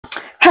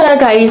Hello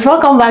guys,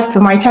 welcome back to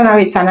my channel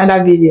with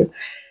another video.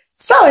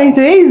 So in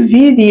today's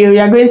video we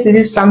are going to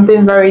do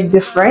something very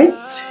different.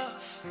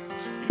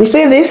 You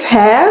see this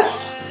hair?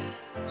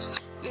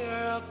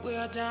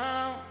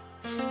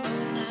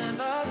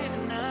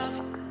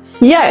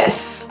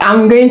 Yes,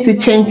 I'm going to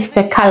change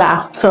the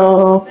color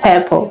to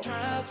purple.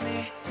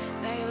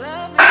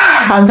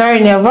 I'm very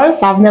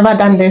nervous. I've never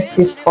done this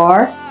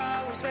before,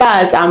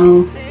 but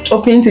I'm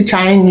open to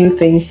trying new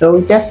things,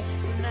 so just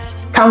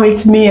come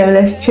with me and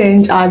let's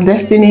change our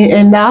destiny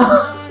and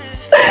our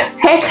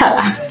hair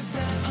color.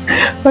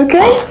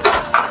 Okay,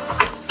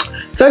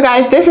 so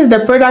guys, this is the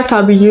product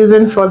I'll be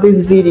using for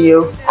this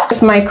video. This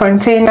is my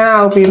container.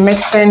 I'll be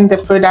mixing the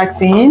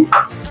product in,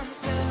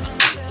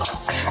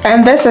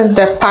 and this is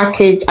the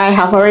package. I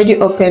have already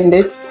opened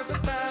it.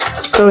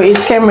 So it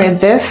came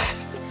with this,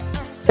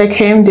 the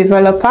cream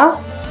developer,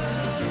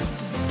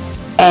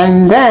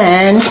 and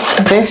then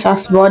this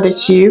as well, the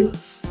tube.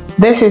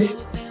 This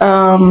is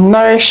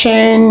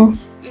nourishing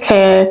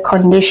hair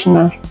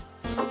conditioner,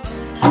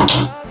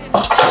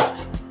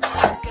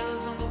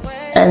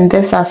 and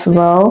this as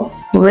well,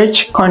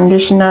 rich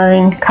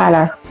conditioning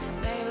color.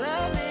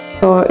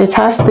 So it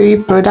has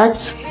 3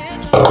 products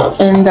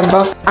in the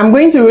box. I'm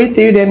going to read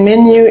through the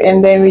menu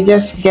and then we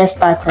just get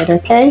started.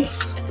 Okay,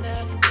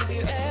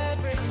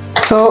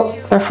 so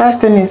the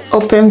first thing is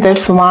open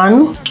this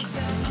one.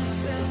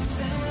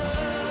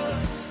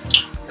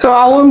 So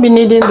I won't be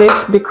needing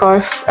this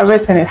because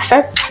everything is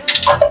set.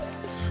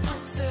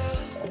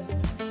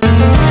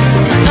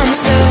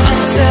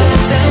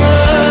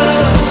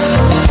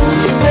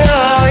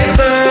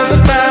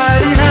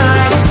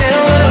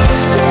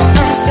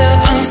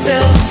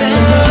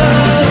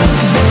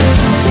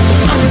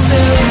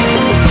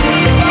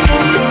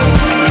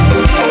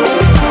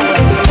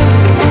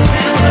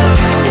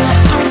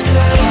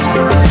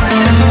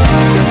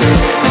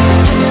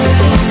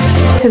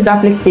 This is the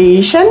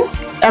application.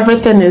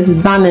 Everything is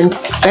done and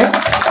set.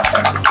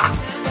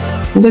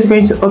 I'm just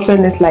going to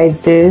open it like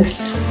this,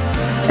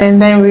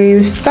 and then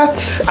we start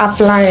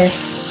applying.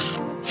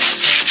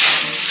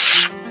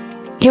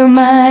 You're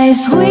my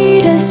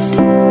sweetest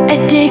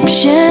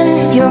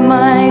addiction, you're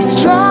my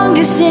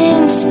strongest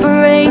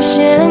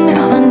inspiration,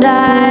 and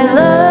I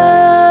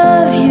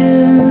love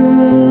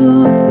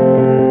you.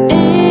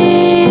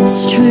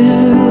 It's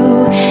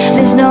true,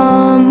 there's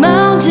no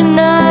mountain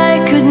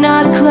I could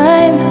not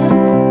climb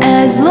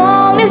as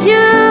long as you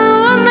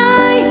are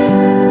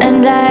mine,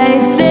 and I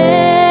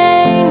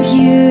thank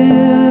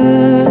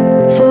you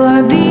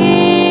for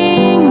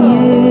being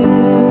you.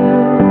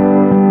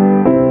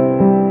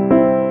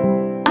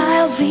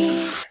 I'll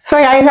be. So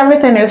guys,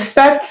 everything is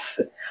set.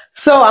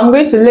 So I'm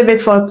going to leave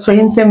it for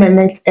 20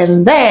 minutes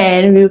and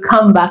then we'll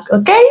come back.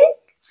 Okay,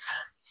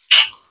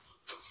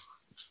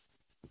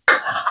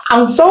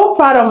 I'm so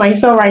proud of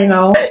myself right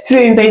now. See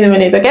you in 20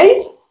 minutes.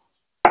 Okay,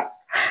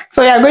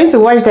 so we are going to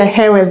wash the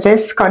hair with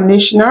this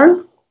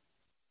conditioner.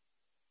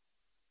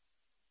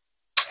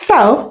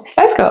 So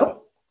let's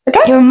go.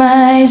 Okay, you're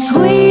my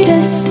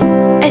sweetest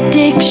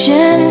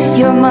addiction,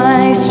 you're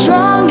my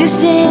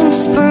strongest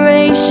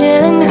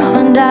inspiration,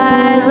 and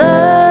I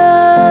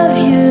love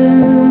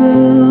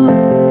you.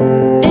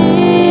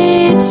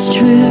 It's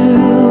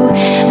true,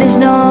 there's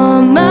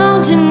no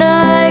mountain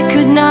I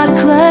could not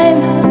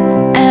climb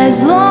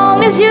as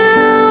long as you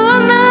are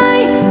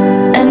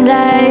mine, and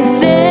I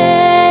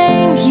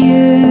thank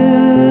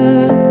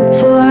you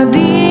for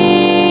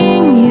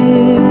being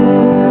you.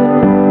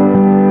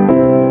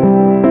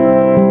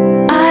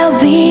 I'll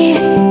be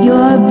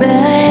your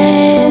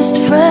best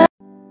friend.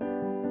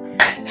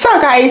 so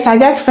guys, I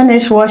just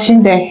finished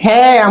washing the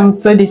hair. I'm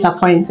so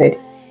disappointed,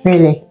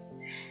 really.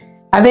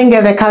 I didn't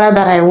get the color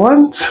that I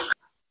want.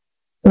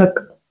 Look,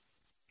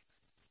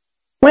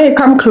 when you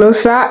come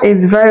closer,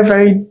 it's very,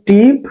 very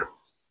deep,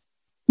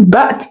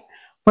 but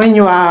when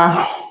you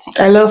are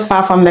a little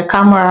far from the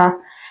camera,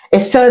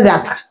 it's still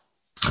dark.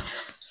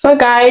 So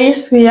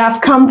guys, we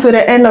have come to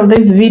the end of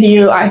this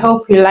video. I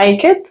hope you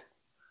like it.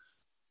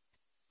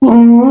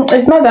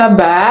 It's not that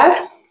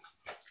bad.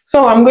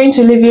 So I'm going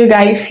to leave you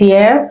guys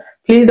here.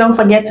 Please don't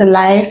forget to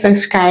like,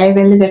 subscribe,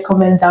 and leave a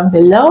comment down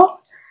below.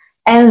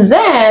 And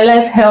then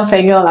let's help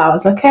a girl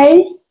out,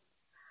 okay?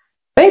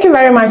 Thank you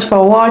very much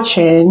for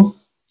watching,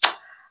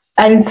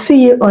 and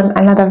see you on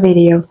another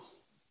video.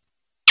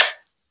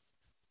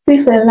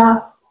 Peace and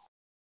love.